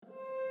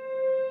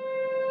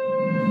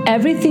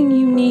Everything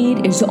you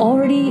need is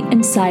already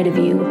inside of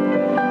you.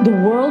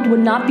 The world would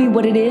not be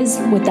what it is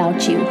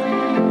without you.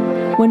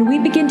 When we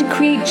begin to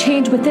create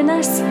change within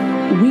us,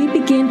 we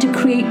begin to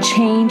create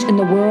change in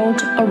the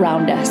world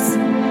around us.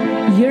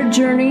 Your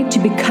journey to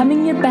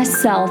becoming your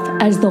best self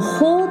as the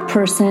whole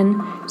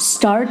person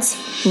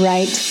starts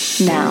right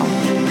now.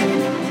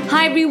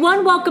 Hi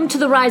everyone, welcome to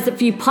the Rise Up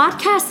For You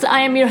podcast.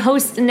 I am your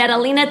host,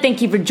 Natalina.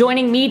 Thank you for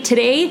joining me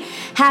today.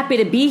 Happy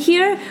to be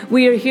here.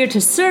 We are here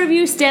to serve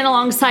you, stand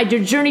alongside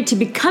your journey to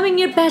becoming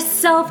your best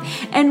self,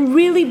 and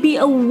really be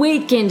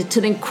awakened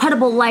to the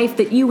incredible life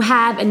that you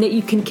have and that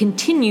you can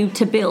continue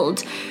to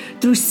build.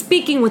 Through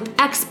speaking with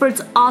experts,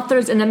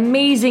 authors, and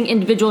amazing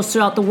individuals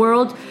throughout the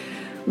world,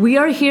 we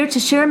are here to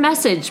share a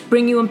message,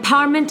 bring you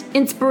empowerment,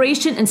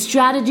 inspiration, and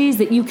strategies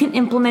that you can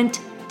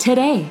implement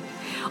today.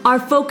 Our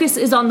focus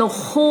is on the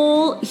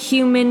whole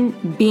human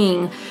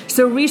being.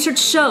 So research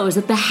shows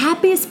that the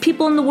happiest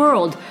people in the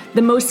world,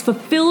 the most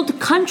fulfilled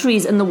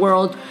countries in the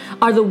world,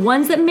 are the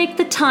ones that make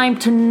the time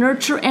to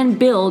nurture and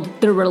build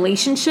their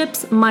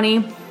relationships,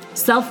 money,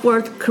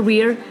 self-worth,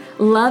 career,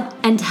 love,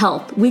 and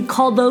health. We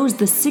call those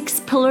the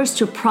 6 pillars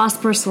to a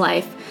prosperous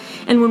life.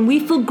 And when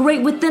we feel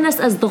great within us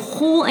as the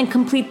whole and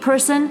complete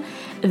person,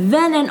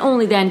 then and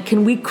only then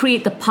can we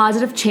create the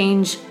positive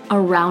change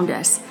around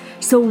us.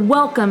 So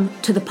welcome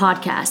to the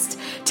podcast.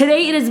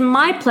 Today, it is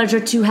my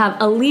pleasure to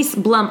have Elise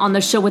Blum on the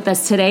show with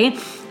us today.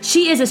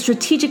 She is a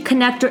strategic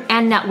connector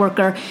and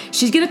networker.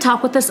 She's going to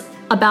talk with us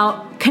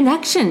about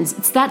connections.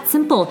 It's that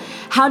simple.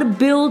 How to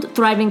build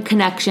thriving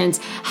connections,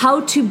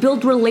 how to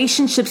build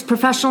relationships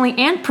professionally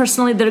and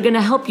personally that are going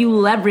to help you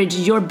leverage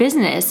your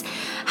business,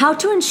 how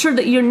to ensure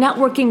that you're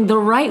networking the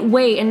right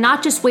way and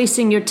not just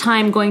wasting your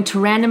time going to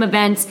random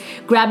events,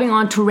 grabbing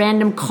onto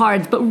random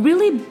cards, but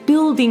really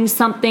building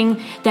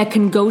something that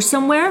can go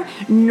somewhere,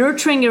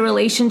 nurturing your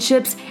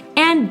relationships,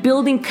 and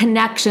building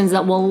connections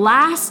that will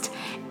last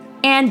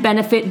and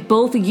benefit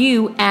both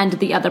you and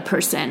the other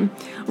person.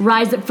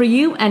 Rise up for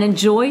you and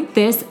enjoy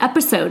this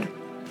episode.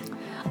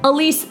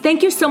 Elise,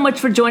 thank you so much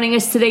for joining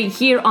us today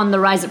here on the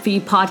Rise Up For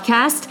You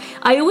podcast.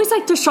 I always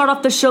like to start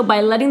off the show by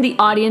letting the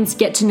audience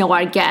get to know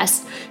our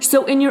guest.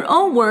 So in your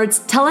own words,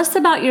 tell us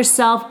about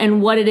yourself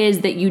and what it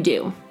is that you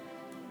do.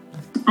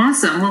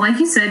 Awesome. Well, like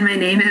you said, my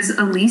name is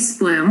Elise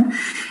Blum.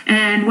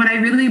 And what I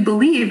really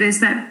believe is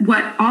that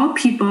what all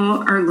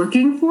people are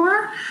looking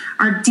for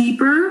are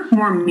deeper,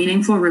 more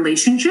meaningful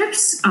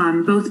relationships,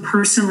 both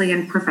personally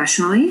and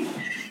professionally.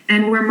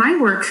 And where my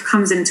work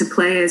comes into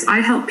play is I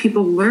help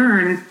people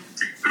learn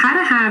how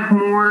to have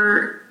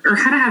more, or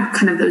how to have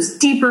kind of those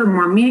deeper,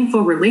 more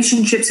meaningful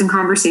relationships and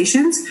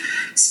conversations,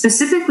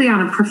 specifically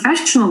on a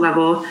professional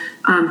level,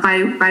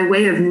 by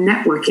way of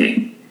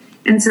networking.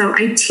 And so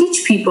I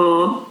teach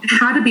people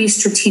how to be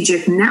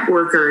strategic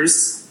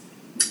networkers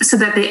so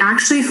that they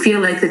actually feel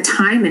like the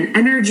time and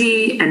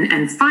energy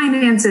and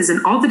finances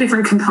and all the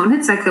different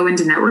components that go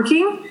into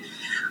networking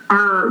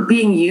are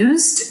being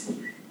used.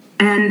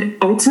 And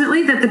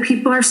ultimately that the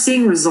people are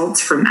seeing results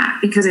from that,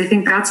 because I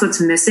think that's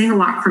what's missing a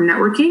lot from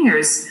networking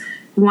is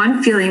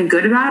 1, feeling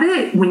good about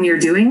it when you're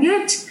doing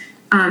it,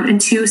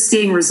 and 2,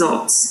 seeing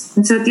results.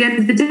 And so at the end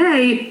of the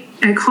day,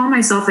 I call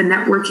myself a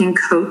networking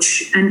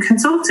coach and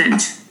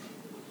consultant.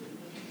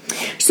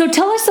 So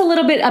tell us a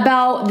little bit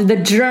about the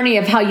journey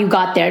of how you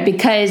got there,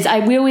 because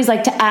we always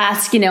like to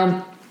ask,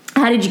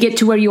 how did you get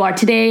to where you are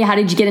today? How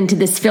did you get into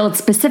this field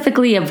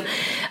specifically of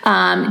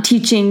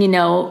teaching,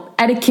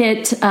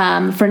 etiquette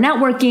for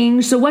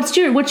networking? So what's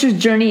your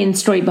journey and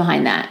story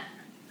behind that?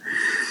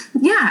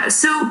 Yeah.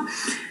 So,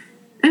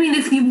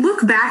 if you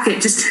look back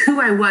at just who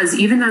I was,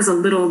 even as a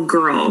little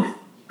girl,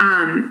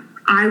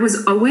 I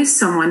was always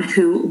someone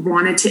who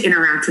wanted to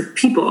interact with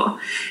people.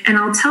 And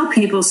I'll tell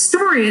people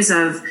stories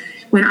of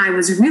when I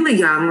was really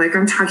young, like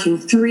I'm talking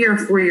 3 or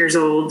 4 years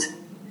old.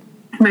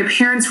 My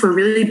parents were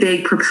really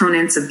big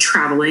proponents of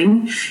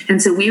traveling. And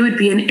so we would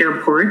be in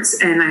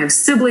airports, and I have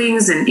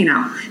siblings, and,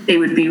 they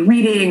would be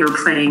reading or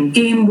playing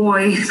Game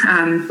Boy,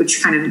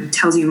 which kind of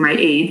tells you my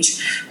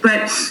age.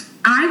 But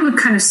I would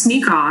kind of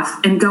sneak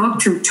off and go up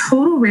to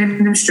total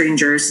random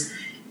strangers,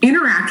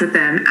 interact with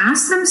them,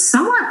 ask them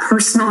somewhat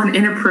personal and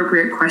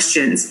inappropriate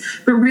questions,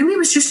 but really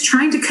was just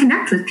trying to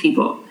connect with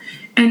people.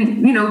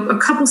 And, a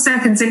couple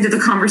seconds into the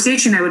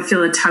conversation, I would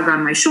feel a tug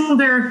on my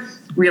shoulder,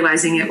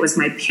 realizing it was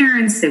my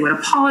parents. They would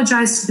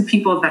apologize to the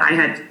people that I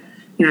had,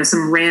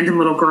 some random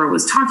little girl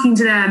was talking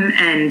to them,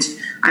 and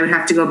I would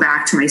have to go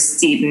back to my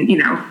seat and,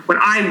 what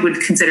I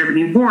would consider to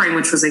be boring,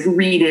 which was like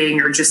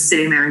reading or just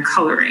sitting there and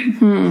coloring.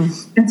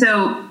 And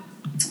so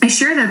I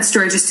share that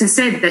story just to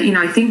say that,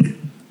 I think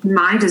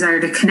my desire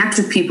to connect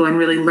with people and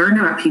really learn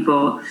about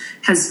people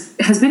has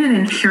been an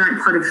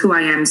inherent part of who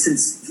I am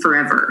since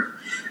forever.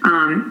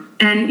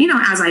 And,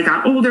 as I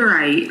got older,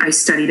 I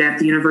studied at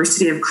the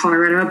University of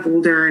Colorado at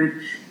Boulder,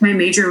 and my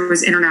major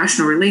was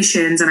international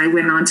relations. And I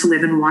went on to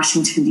live in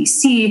Washington,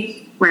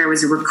 D.C., where I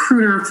was a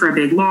recruiter for a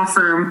big law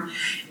firm.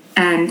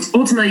 and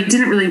ultimately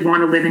didn't really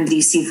want to live in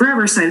DC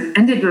forever. So I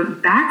ended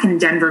up back in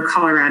Denver,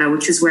 Colorado,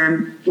 which is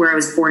where I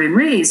was born and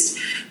raised,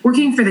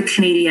 working for the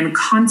Canadian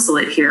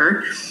consulate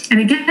here. And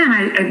again,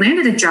 I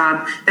landed a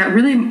job that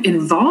really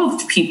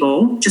involved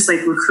people, just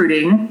like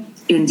recruiting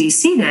in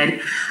DC did.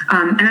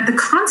 And at the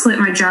consulate,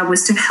 my job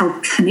was to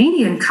help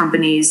Canadian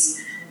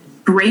companies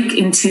break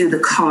into the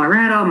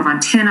Colorado,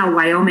 Montana,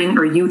 Wyoming,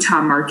 or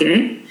Utah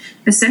market,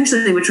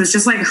 essentially, which was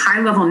just like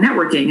high-level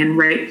networking and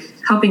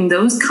helping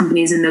those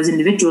companies and those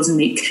individuals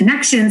make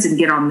connections and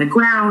get on the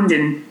ground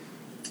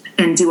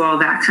and do all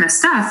that kind of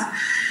stuff.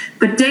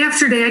 But day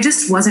after day, I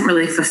just wasn't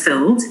really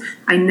fulfilled.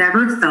 I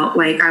never felt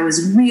like I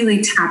was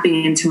really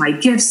tapping into my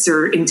gifts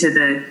or into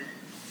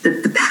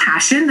the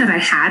passion that I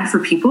had for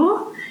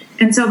people.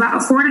 And so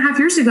about 4.5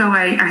 years ago,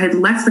 I had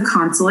left the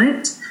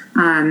consulate.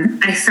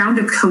 I found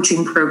a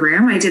coaching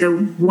program. I did a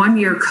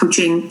 1-year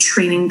coaching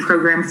training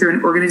program through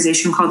an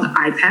organization called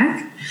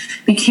IPEC,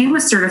 became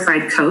a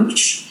certified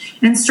coach,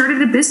 and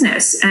started a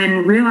business,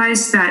 and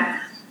realized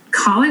that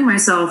calling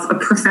myself a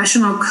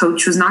professional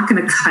coach was not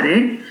going to cut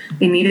it.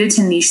 I needed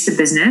to niche the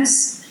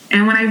business.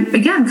 And when I,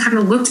 again, kind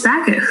of looked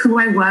back at who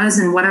I was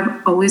and what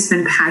I've always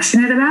been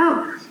passionate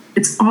about,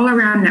 it's all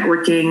around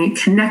networking,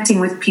 connecting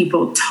with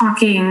people,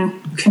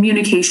 talking,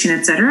 communication,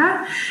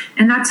 etc.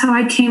 And that's how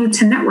I came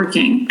to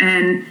networking.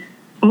 And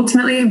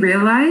ultimately I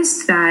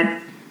realized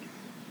that,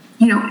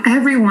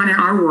 everyone in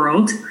our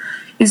world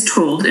is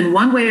told in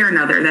one way or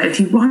another that if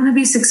you want to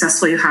be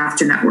successful, you have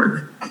to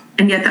network.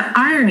 And yet the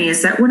irony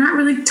is that we're not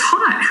really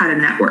taught how to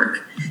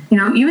network.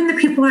 Even the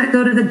people that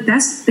go to the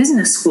best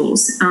business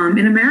schools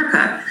in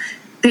America,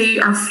 they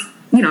are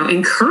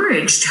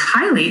encouraged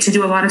highly to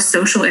do a lot of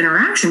social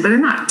interaction, but they're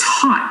not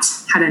taught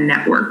how to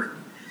network.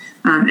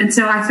 And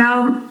so I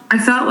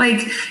felt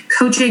like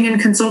coaching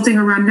and consulting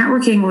around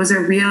networking was a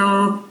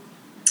real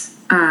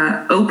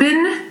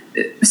open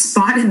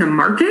spot in the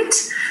market,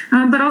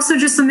 but also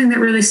just something that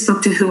really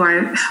spoke to who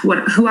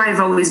I've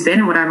always been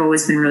and what I've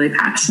always been really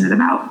passionate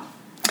about.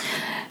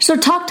 So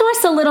talk to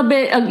us a little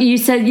bit. You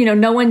said,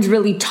 no one's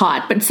really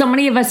taught, but so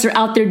many of us are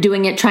out there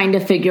doing it, trying to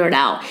figure it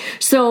out.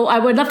 So I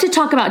would love to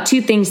talk about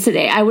 2 things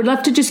today. I would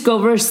love to just go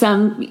over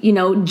some,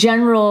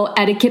 general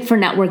etiquette for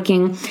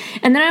networking.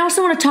 And then I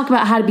also want to talk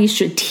about how to be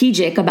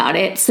strategic about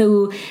it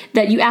so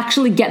that you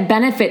actually get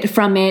benefit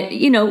from it,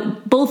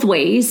 both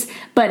ways,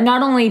 but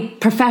not only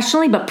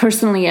professionally, but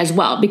personally as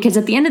well. Because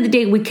at the end of the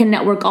day, we can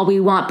network all we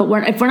want, but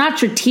if we're not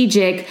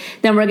strategic,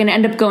 then we're going to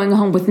end up going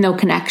home with no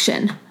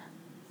connection.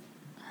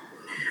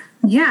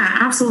 Yeah,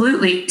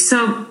 absolutely.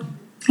 So,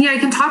 I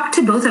can talk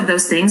to both of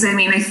those things. I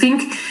mean, I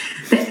think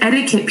the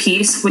etiquette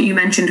piece, what you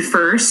mentioned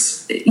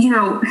first,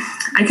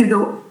 I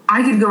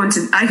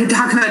could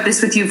talk about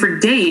this with you for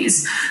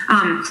days.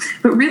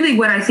 But really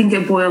what I think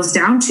it boils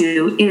down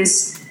to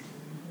is,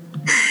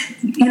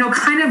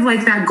 kind of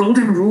like that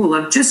golden rule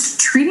of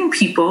just treating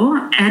people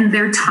and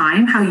their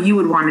time how you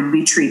would want to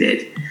be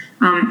treated.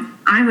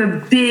 I'm a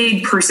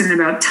big person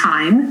about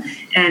time,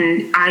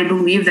 and I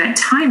believe that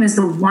time is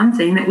the one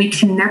thing that we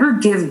can never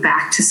give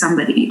back to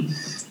somebody.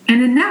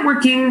 And in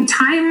networking,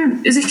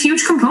 time is a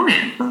huge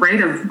component,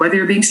 right, of whether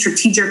you're being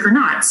strategic or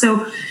not.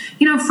 So,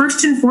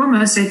 first and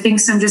foremost, I think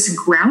some just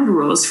ground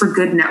rules for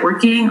good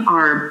networking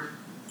are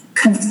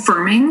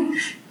confirming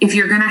if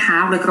you're going to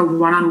have like a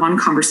one-on-one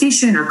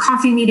conversation or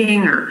coffee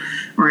meeting or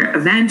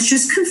event,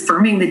 just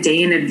confirming the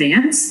day in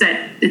advance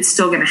that it's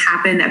still going to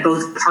happen, that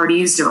both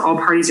parties or all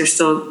parties are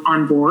still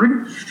on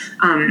board.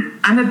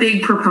 I'm a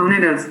big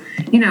proponent of,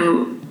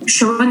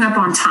 showing up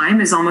on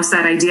time is almost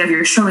that idea of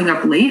you're showing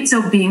up late.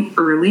 So being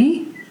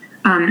early,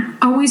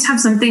 always have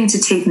something to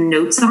take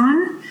notes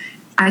on.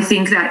 I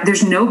think that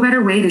there's no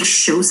better way to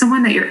show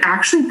someone that you're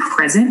actually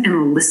present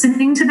and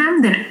listening to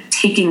them than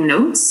taking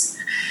notes.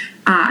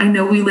 I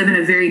know we live in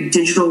a very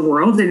digital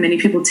world and many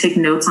people take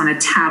notes on a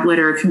tablet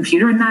or a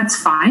computer, and that's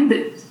fine,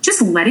 but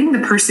just letting the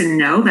person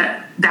know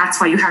that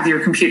that's why you have your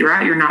computer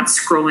out. You're not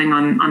scrolling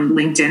on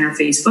LinkedIn or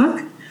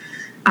Facebook.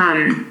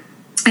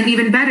 And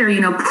even better,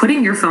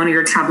 putting your phone or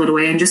your tablet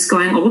away and just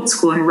going old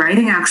school and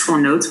writing actual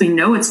notes. We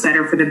know it's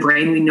better for the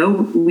brain. We know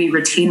we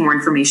retain more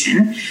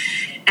information.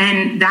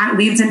 And that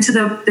leads into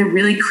the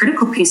really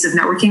critical piece of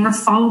networking of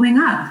following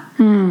up.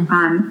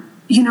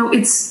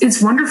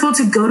 It's wonderful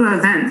to go to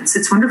events.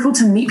 It's wonderful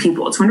to meet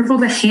people. It's wonderful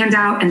to hand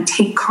out and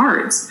take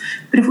cards.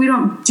 But if we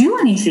don't do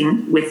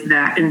anything with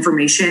that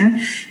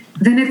information,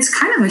 then it's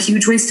kind of a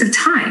huge waste of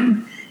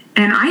time.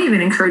 And I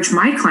even encourage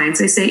my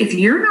clients, I say, if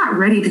you're not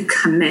ready to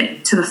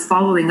commit to the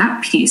following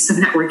up piece of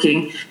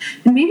networking,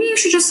 then maybe you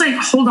should just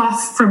hold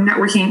off from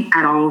networking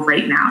at all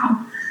right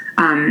now.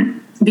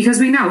 Because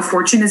we know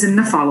fortune is in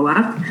the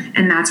follow-up,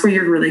 and that's where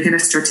you're really going to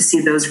start to see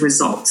those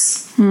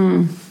results.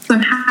 So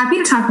I'm happy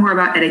to talk more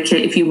about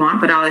etiquette if you want,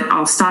 but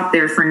I'll stop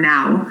there for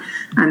now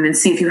and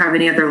see if you have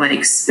any other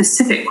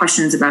specific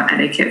questions about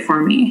etiquette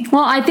for me.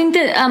 Well, I think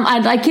that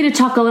I'd like you to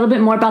talk a little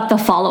bit more about the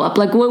follow-up.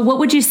 What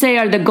would you say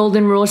are the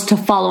golden rules to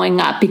following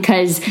up?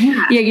 Because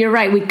you're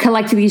right. We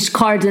collect these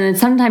cards and then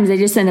sometimes they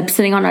just end up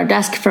sitting on our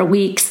desk for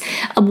weeks.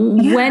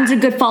 When's a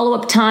good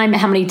follow-up time?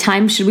 How many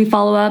times should we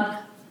follow up?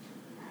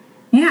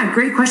 Yeah,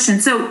 great question.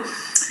 So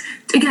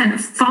again,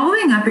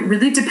 following up, it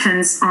really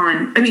depends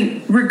on,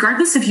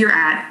 regardless if you're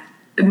at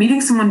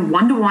meeting someone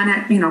one-to-one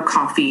at,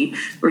 coffee,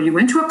 or you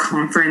went to a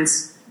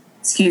conference,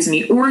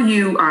 or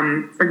you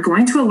are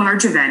going to a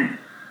large event,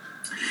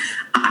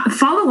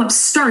 follow-up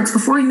starts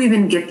before you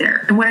even get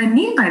there. And what I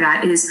mean by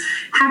that is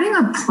having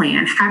a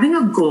plan, having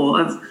a goal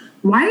of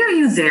why are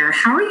you there?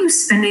 How are you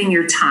spending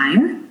your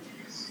time?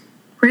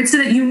 Right? So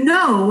that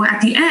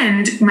at the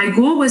end, my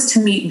goal was to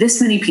meet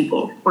this many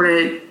people or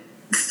to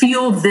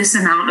feel this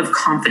amount of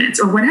confidence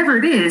or whatever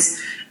it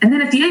is. And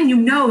then at the end,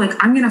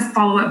 I'm going to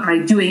follow up by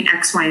doing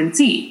X, Y, and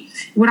Z.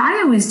 What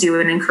I always do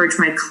and encourage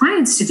my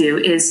clients to do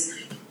is,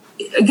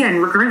 again,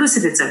 regardless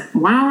if it's a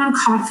one-on-one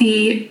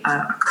coffee,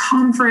 a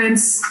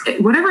conference,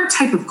 whatever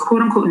type of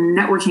quote unquote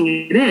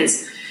networking it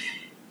is,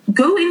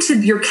 go into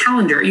your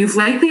calendar. You've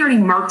likely already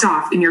marked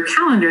off in your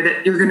calendar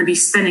that you're going to be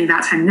spending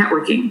that time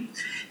networking.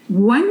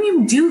 When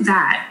you do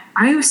that,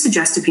 I always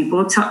suggest to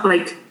people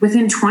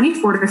within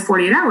 24 to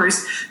 48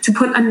 hours to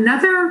put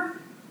another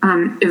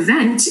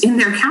event in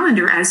their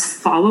calendar as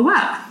follow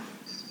up.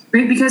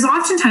 Right? Because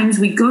oftentimes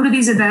we go to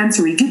these events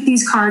or we get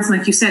these cards, and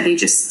like you said, they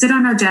just sit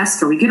on our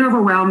desk, or we get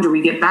overwhelmed, or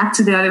we get back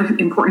to the other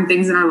important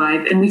things in our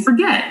life and we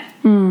forget.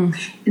 And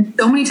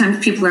so many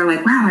times people are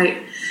like, wow,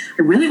 I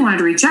really wanted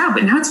to reach out,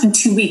 but now it's been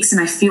 2 weeks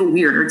and I feel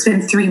weird, or it's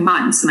been 3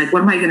 months. And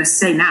what am I going to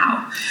say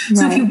now? Right.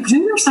 So if you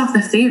do yourself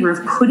the favor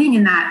of putting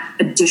in that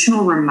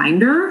additional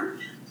reminder,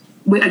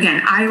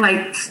 again, I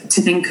like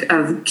to think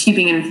of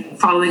keeping and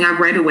following up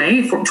right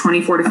away for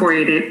 24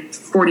 to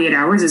 48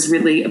 hours is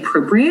really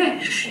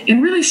appropriate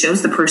and really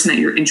shows the person that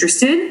you're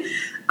interested.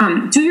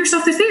 Do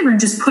yourself the favor and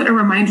just put a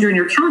reminder in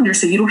your calendar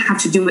so you don't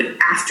have to do it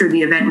after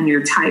the event when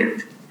you're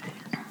tired.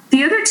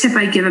 The other tip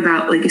I give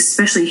about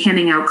especially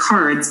handing out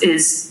cards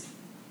is,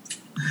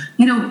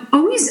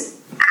 always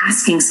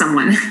asking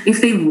someone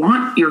if they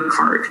want your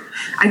card.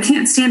 I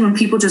can't stand when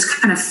people just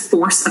kind of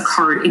force a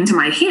card into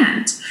my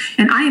hand.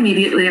 And I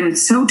immediately am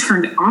so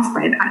turned off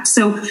by that.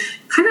 So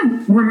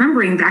kind of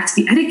remembering back to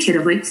the etiquette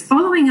of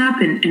following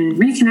up and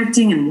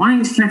reconnecting and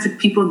wanting to connect with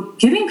people,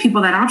 giving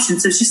people that option.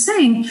 So it's just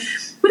saying,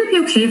 would it be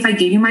okay if I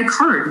gave you my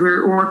card?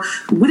 Or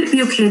would it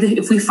be okay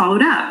if we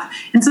followed up?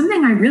 And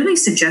something I really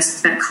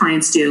suggest that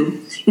clients do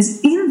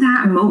is in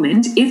that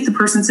moment, if the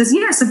person says,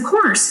 yes, of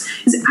course,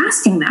 is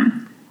asking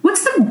them,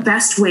 what's the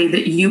best way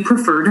that you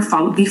prefer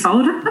to be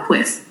followed up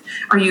with?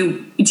 Do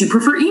you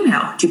prefer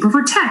email? Do you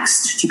prefer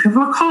text? Do you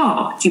prefer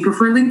call? Do you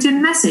prefer LinkedIn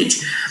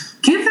message?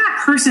 Give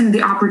that person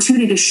the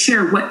opportunity to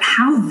share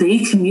how they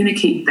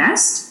communicate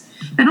best.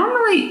 And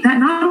that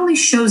not only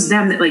shows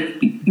them that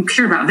you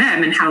care about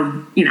them and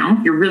how,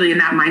 you're really in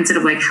that mindset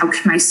of how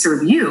can I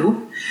serve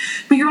you?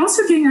 But you're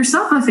also doing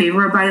yourself a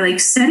favor by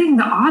setting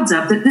the odds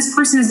up that this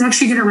person is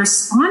actually going to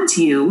respond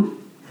to you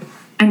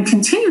and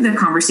continue the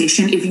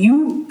conversation if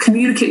you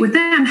communicate with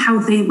them how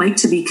they like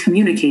to be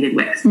communicated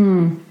with.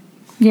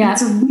 Yeah.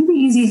 It's a really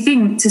easy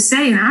thing to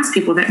say and ask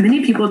people that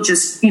many people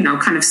just,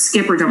 kind of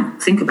skip or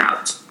don't think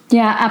about.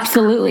 Yeah,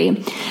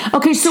 absolutely.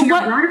 Okay, so what?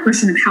 Your broader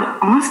question of how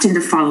often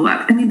to follow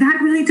up. That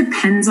really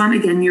depends on,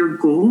 again, your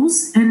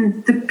goals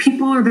and the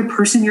people or the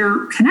person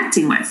you're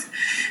connecting with.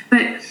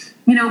 But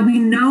we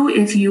know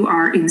if you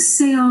are in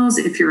sales,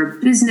 if you're a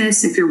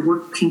business, if you're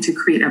working to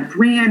create a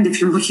brand, if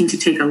you're looking to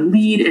take a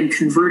lead and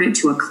convert it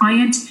to a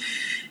client,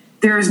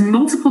 there's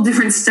multiple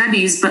different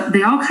studies, but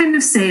they all kind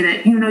of say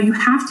that, you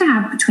have to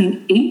have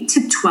between 8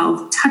 to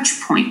 12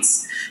 touch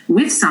points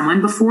with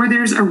someone before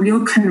there's a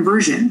real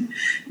conversion.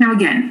 Now,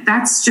 again,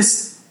 that's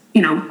just,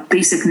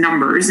 basic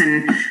numbers.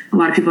 And a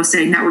lot of people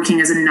say networking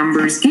is a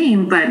numbers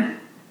game, but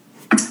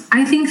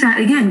I think that,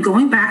 again,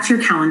 going back to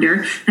your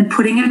calendar and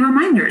putting in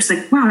reminders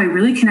wow, I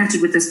really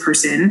connected with this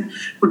person.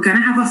 We're going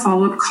to have a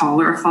follow-up call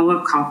or a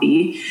follow-up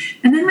coffee.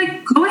 And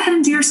then go ahead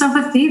and do yourself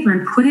a favor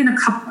and put in a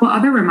couple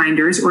other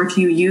reminders. Or if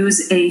you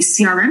use a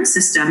CRM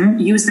system,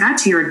 use that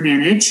to your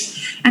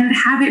advantage and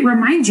have it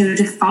remind you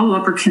to follow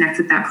up or connect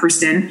with that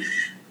person.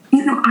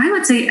 I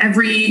would say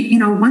every,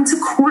 once a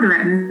quarter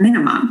at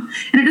minimum.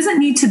 And it doesn't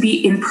need to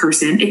be in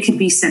person. It could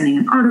be sending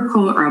an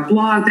article or a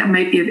blog that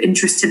might be of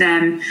interest to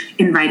them,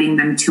 inviting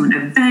them to an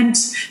event.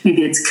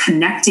 Maybe it's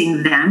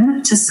connecting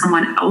them to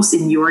someone else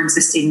in your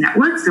existing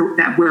network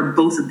where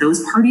both of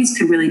those parties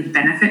could really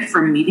benefit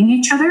from meeting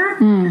each other.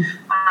 And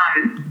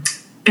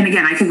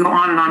again, I could go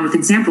on and on with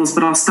examples,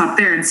 but I'll stop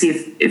there and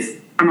see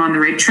if I'm on the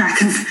right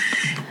track of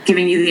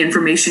giving you the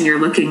information you're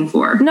looking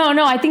for.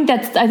 No, I think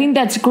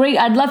that's great.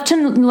 I'd love to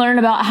learn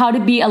about how to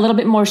be a little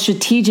bit more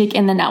strategic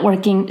in the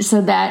networking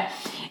so that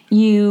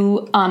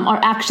you are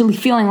actually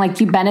feeling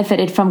like you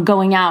benefited from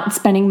going out,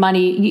 spending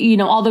money,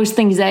 all those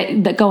things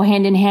that go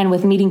hand in hand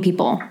with meeting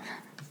people.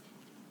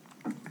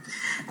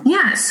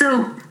 Yeah.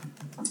 So,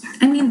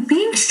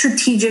 being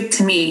strategic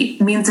to me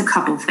means a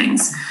couple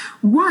things.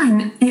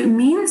 One, it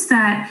means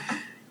that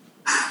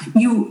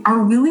you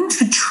are willing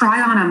to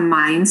try on a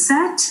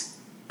mindset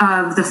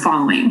of the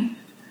following.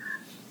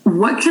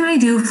 What can I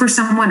do for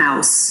someone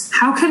else?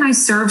 How can I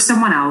serve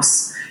someone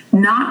else?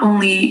 Not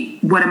only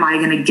what am I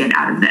going to get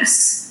out of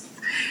this?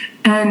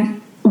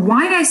 And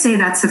why I say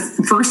that's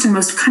the first and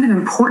most kind of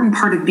important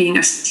part of being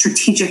a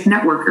strategic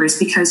networker is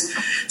because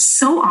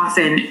so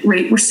often,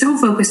 right, we're so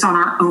focused on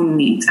our own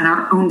needs and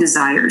our own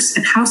desires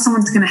and how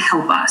someone's going to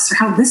help us or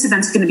how this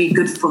event's going to be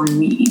good for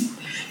me.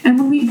 And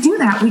when we do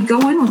that, we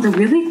go in with a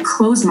really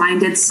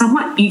closed-minded,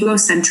 somewhat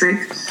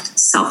egocentric,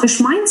 selfish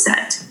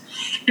mindset.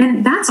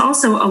 And that's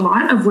also a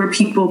lot of where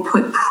people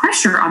put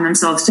pressure on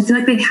themselves to feel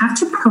like they have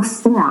to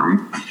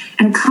perform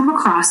and come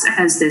across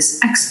as this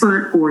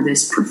expert or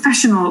this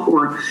professional,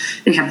 or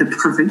they have the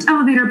perfect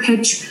elevator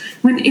pitch.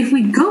 When if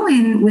we go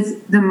in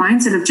with the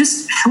mindset of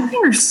just helping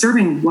or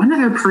serving one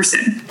other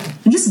person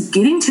and just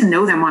getting to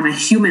know them on a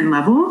human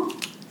level,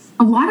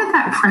 a lot of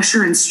that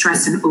pressure and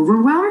stress and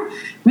overwhelm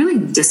really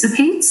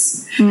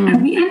dissipates.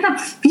 And we end up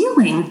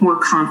feeling more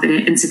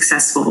confident and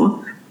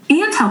successful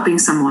and helping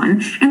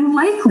someone. And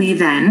likely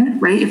then,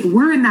 right, if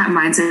we're in that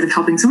mindset of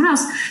helping someone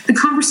else, the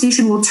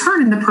conversation will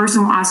turn and the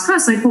person will ask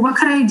us, like, well, what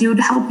could I do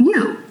to help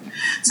you?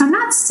 So I'm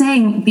not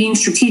saying being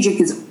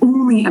strategic is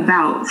only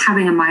about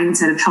having a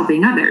mindset of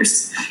helping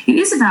others. It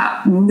is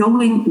about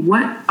knowing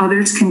what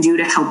others can do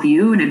to help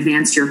you and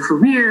advance your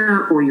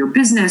career or your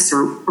business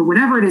or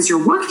whatever it is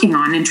you're working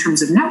on in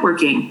terms of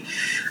networking.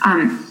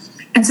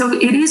 And so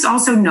it is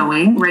also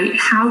knowing, right,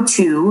 how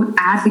to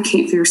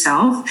advocate for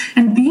yourself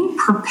and being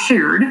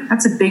prepared.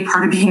 That's a big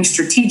part of being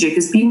strategic,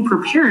 is being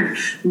prepared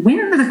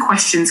when the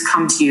questions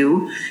come to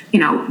you, you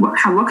know,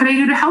 what could I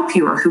do to help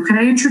you? Or who could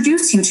I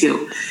introduce you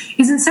to?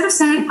 Is instead of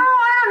saying, oh,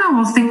 I don't know,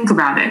 I'll think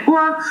about it.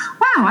 Or,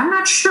 wow, I'm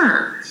not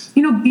sure.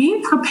 You know,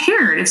 being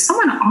prepared. If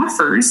someone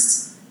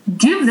offers,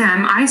 give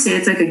them, I say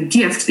it's like a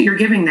gift that you're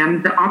giving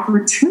them, the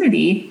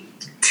opportunity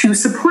to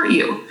support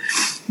you.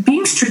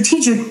 Being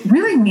strategic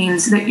really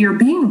means that you're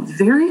being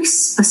very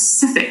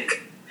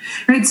specific,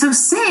 right? So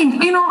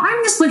saying, you know,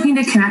 I'm just looking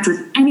to connect with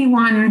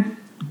anyone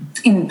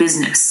in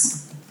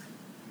business.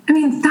 I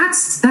mean,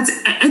 that's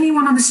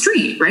anyone on the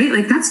street, right?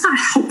 Like, that's not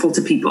helpful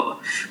to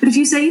people. But if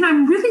you say, you know,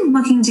 I'm really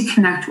looking to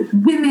connect with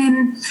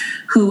women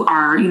who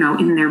are, you know,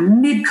 in their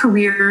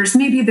mid-careers,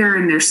 maybe they're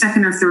in their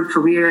second or third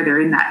career,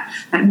 they're in that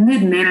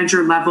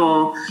mid-manager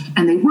level,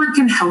 and they work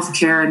in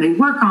healthcare, and they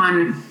work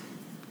on,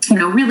 you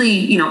know, really,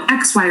 you know,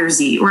 X, Y, or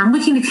Z, or I'm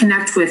looking to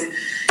connect with,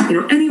 you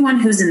know, anyone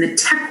who's in the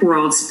tech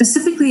world,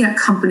 specifically at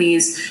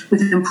companies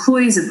with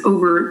employees of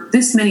over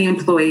this many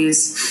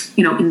employees,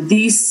 you know, in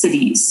these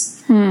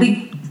cities.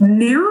 Like,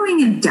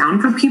 narrowing it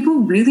down for people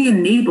really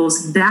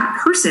enables that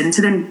person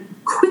to then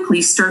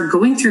quickly start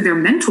going through their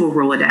mental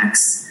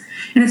Rolodex.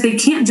 And if they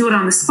can't do it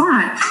on the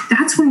spot,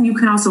 that's when you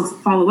can also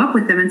follow up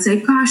with them and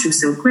say, gosh, it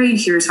was so great.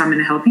 Here's how I'm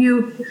going to help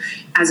you.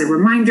 As a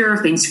reminder,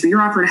 thanks for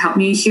your offer to help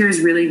me. Here's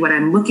really what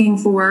I'm looking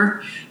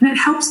for. And it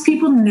helps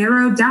people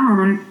narrow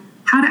down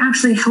how to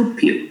actually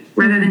help you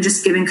rather than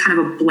just giving kind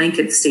of a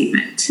blanket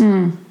statement.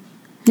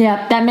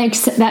 Yeah, that makes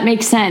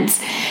sense.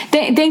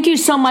 Thank you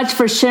so much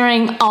for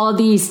sharing all of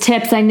these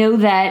tips. I know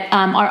that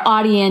our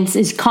audience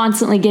is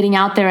constantly getting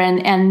out there,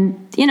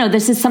 and you know,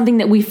 this is something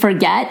that we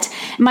forget.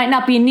 It might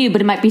not be new,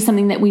 but it might be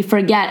something that we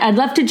forget. I'd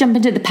love to jump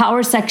into the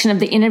power section of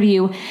the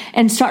interview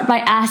and start by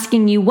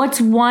asking you, what's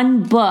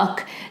one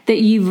book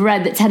that you've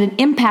read that's had an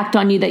impact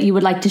on you that you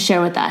would like to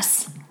share with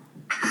us?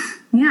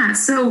 Yeah,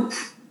 so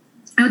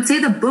I would say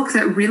the book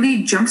that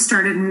really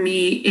jump-started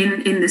me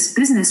in this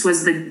business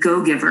was The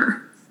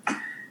Go-Giver.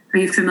 Are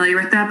you familiar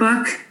with that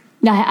book?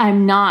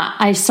 I'm not.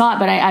 I saw it,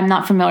 but I'm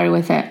not familiar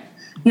with it.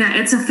 Yeah,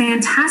 it's a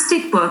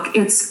fantastic book.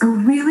 It's a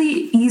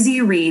really easy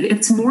read.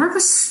 It's more of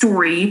a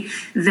story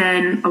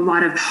than a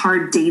lot of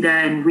hard data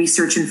and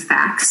research and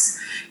facts.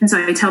 And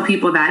so I tell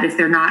people that if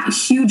they're not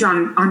huge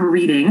on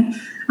reading,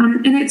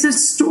 and it's a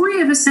story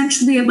of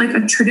essentially like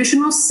a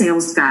traditional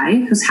sales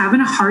guy who's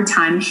having a hard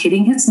time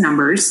hitting his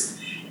numbers.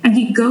 And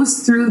he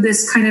goes through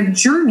this kind of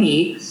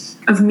journey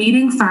of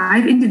meeting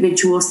 5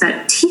 individuals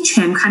that teach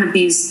him kind of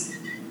these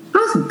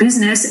both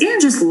business and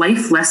just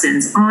life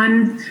lessons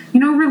on, you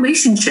know,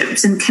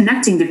 relationships and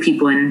connecting to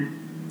people and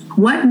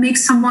what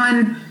makes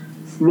someone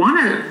want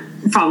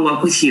to follow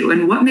up with you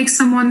and what makes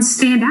someone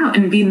stand out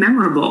and be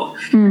memorable.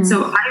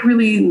 So I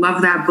really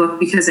love that book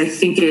because I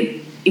think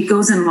it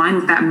goes in line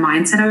with that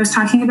mindset I was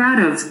talking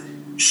about of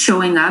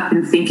showing up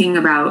and thinking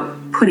about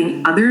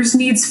putting others'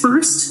 needs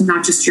first,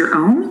 not just your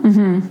own.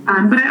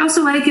 But I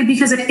also like it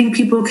because I think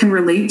people can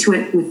relate to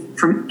it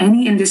from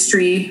any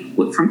industry,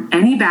 from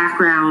any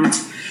background.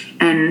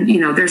 And, you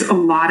know, there's a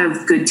lot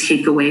of good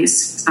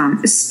takeaways,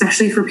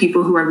 especially for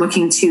people who are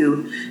looking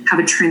to have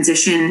a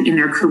transition in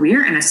their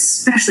career, and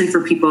especially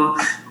for people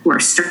who are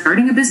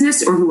starting a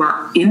business or who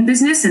are in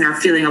business and are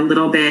feeling a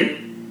little bit,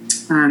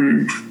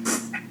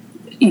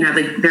 you know,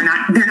 like they're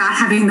not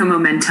having the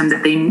momentum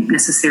that they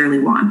necessarily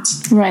want.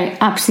 Right.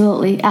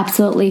 Absolutely.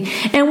 Absolutely.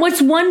 And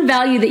what's one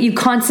value that you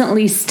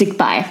constantly stick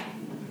by?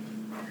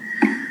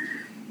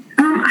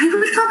 I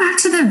would go back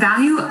to the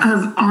value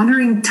of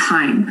honoring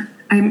time.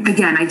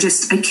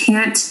 I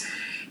can't,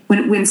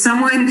 when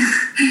someone,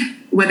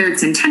 whether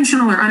it's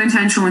intentional or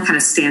unintentional, it kind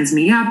of stands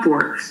me up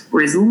or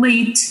is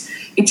late,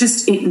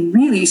 it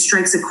really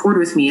strikes a chord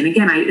with me. And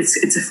again,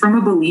 it's from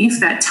a belief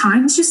that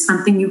time is just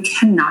something you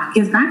cannot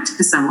give back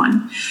to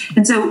someone.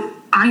 And so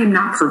I am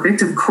not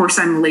perfect. Of course,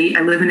 I'm late.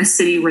 I live in a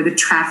city where the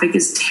traffic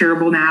is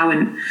terrible now.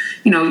 And,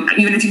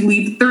 even if you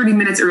leave 30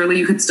 minutes early,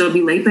 you could still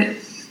be late. But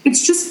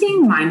it's just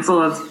being mindful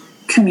of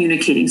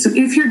communicating. So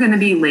if you're going to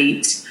be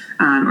late,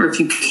 or if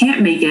you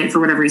can't make it for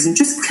whatever reason,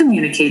 just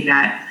communicate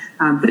that.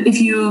 But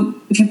if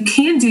you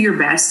can do your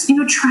best,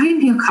 try and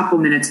be a couple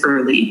minutes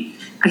early.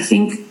 I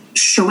think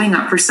showing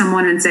up for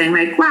someone and saying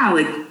like, wow,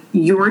 like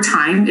your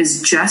time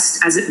is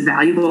just as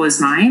valuable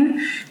as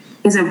mine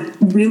is a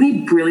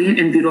really brilliant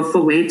and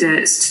beautiful way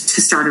to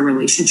start a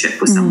relationship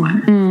with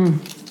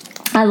someone.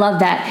 I love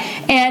that.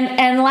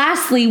 And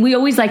lastly, we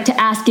always like to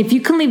ask, if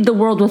you can leave the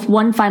world with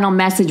one final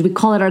message, we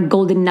call it our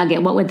golden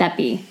nugget, what would that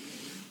be?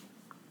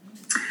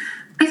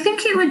 I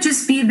think it would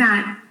just be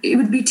that it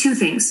would be two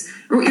things.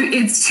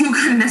 It's two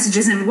kind of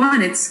messages in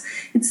one. It's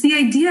the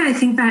idea, I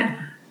think, that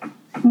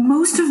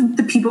most of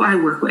the people I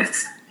work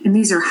with, and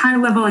these are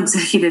high-level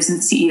executives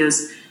and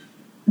CEOs,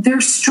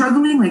 they're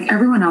struggling like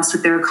everyone else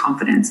with their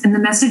confidence. And the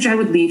message I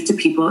would leave to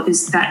people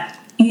is that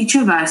each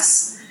of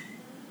us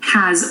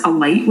has a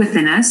light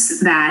within us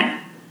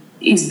that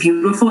is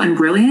beautiful and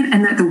brilliant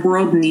and that the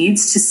world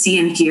needs to see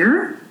and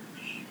hear,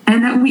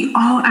 and that we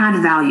all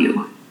add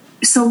value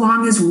so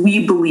long as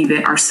we believe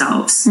it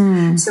ourselves.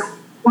 So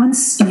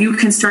once you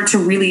can start to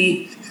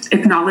really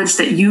acknowledge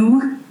that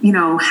you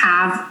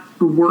have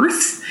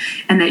worth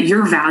and that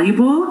you're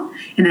valuable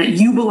and that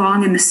you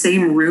belong in the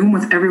same room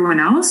with everyone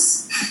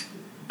else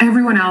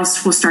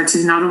will start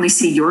to not only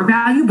see your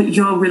value, but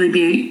you'll really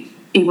be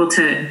able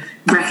to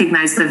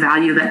recognize the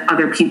value that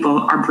other people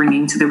are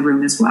bringing to the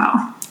room as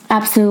well.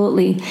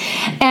 Absolutely.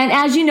 And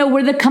as you know,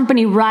 we're the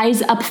company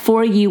Rise Up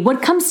For You.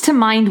 What comes to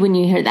mind when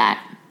you hear that?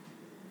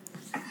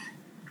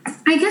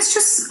 I guess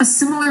just a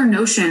similar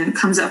notion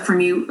comes up for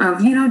me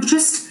of,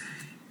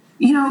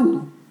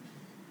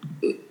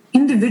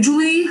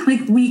 individually,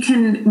 like we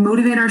can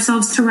motivate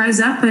ourselves to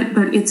rise up, but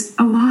it's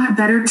a lot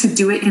better to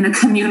do it in a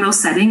communal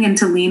setting and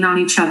to lean on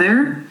each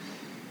other.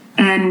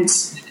 And,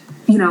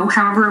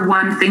 however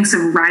one thinks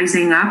of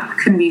rising up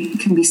can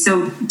be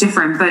so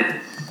different. But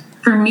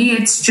for me,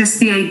 it's just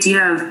the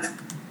idea of,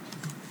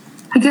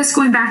 I guess,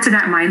 going back to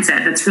that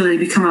mindset that's really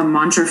become a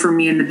mantra for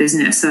me in the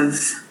business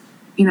of,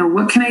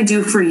 what can I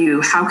do for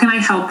you? How can I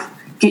help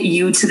get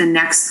you to the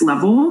next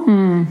level?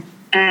 And,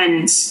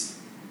 and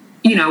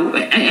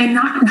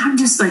not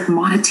just like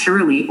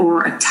monetarily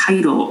or a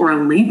title or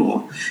a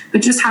label,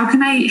 but just how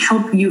can I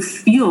help you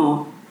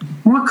feel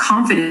more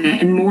confident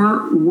and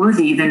more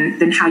worthy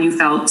than how you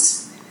felt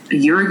a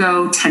year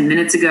ago, 10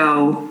 minutes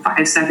ago,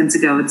 5 seconds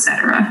ago,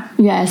 etc.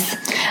 Yes.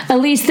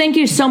 Elise, thank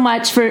you so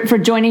much for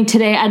joining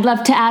today. I'd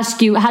love to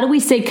ask you, how do we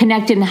stay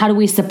connected and how do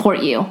we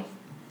support you?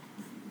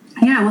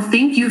 Yeah, well,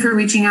 thank you for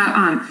reaching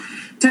out.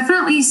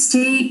 Definitely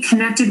stay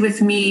connected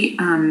with me.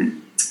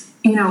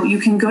 You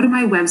can go to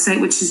my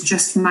website, which is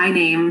just my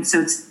name. So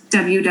it's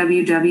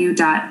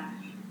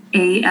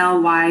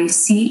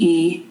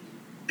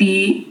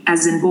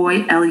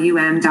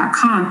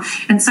www.alycebassinboylum.com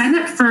and sign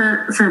up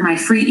for my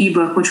free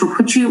ebook, which will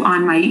put you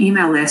on my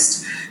email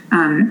list.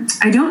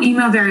 I don't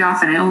email very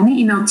often. I only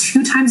email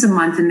 2 times a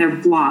month, and they're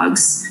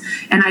blogs.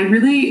 And I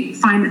really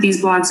find that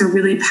these blogs are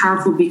really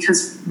powerful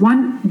because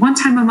one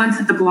time a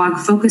month the blog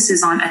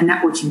focuses on a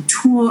networking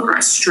tool or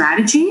a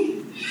strategy.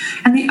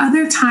 And the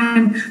other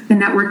time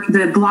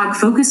the blog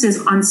focuses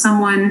on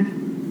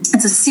someone.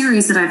 It's a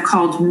series that I've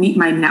called Meet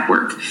My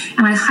Network.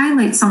 And I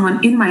highlight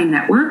someone in my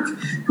network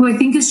who I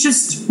think is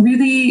just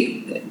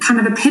really kind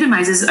of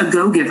epitomizes a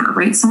go-giver,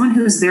 right? Someone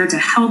who is there to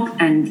help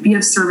and be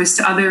of service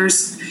to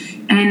others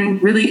and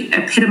really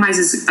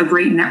epitomizes a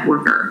great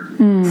networker.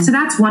 So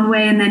that's one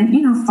way. And then,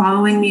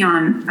 following me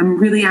I'm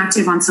really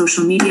active on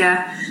social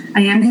media.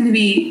 I am going to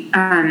be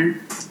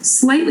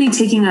slightly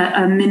taking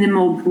a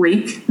minimal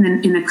break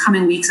in the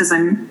coming weeks as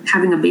I'm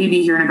having a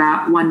baby here in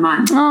about 1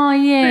 month. Oh,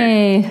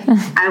 yay. But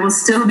I will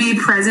still be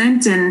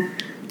present, and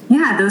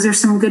yeah, those are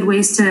some good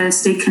ways to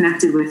stay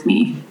connected with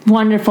me.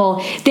 Wonderful.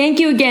 Thank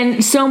you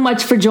again so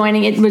much for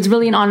joining. It was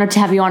really an honor to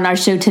have you on our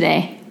show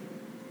today.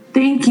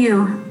 Thank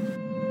you.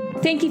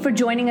 Thank you for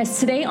joining us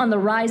today on the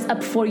Rise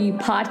Up For You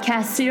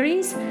podcast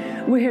series.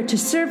 We're here to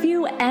serve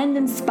you and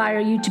inspire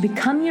you to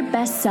become your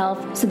best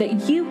self so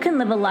that you can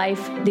live a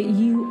life that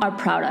you are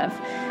proud of.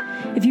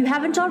 If you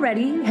haven't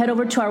already, head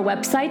over to our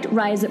website,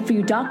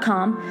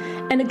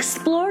 riseupforyou.com, and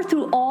explore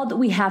through all that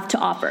we have to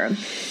offer.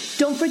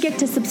 Don't forget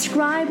to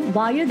subscribe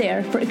while you're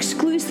there for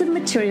exclusive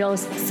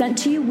materials sent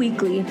to you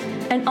weekly,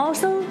 and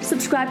also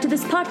subscribe to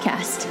this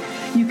podcast.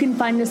 You can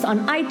find us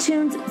on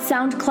iTunes,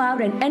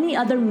 SoundCloud, and any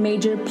other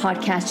major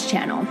podcast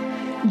channel.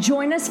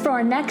 Join us for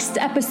our next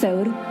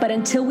episode, but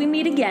until we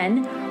meet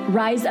again,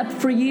 rise up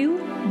for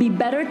you, be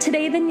better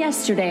today than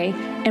yesterday,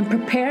 and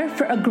prepare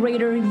for a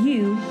greater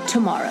you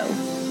tomorrow.